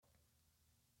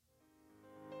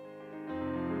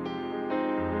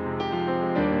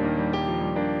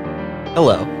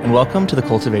Hello, and welcome to the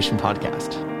Cultivation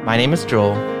podcast. My name is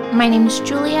Joel. My name is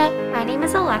Julia. My name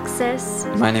is Alexis.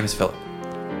 My name is Philip.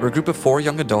 We're a group of 4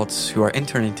 young adults who are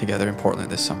interning together in Portland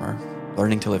this summer,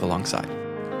 learning to live alongside.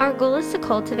 Our goal is to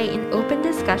cultivate an open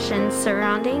discussion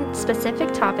surrounding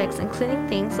specific topics, including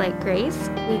things like grace,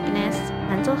 weakness,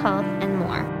 mental health, and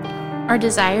more. Our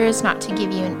desire is not to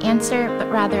give you an answer,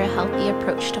 but rather a healthy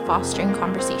approach to fostering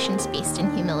conversations based in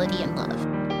humility and love.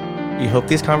 We hope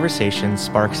these conversations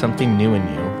spark something new in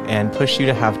you and push you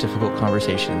to have difficult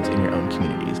conversations in your own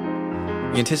communities.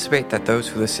 We anticipate that those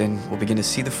who listen will begin to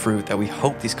see the fruit that we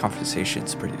hope these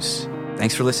conversations produce.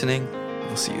 Thanks for listening.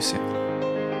 We'll see you soon.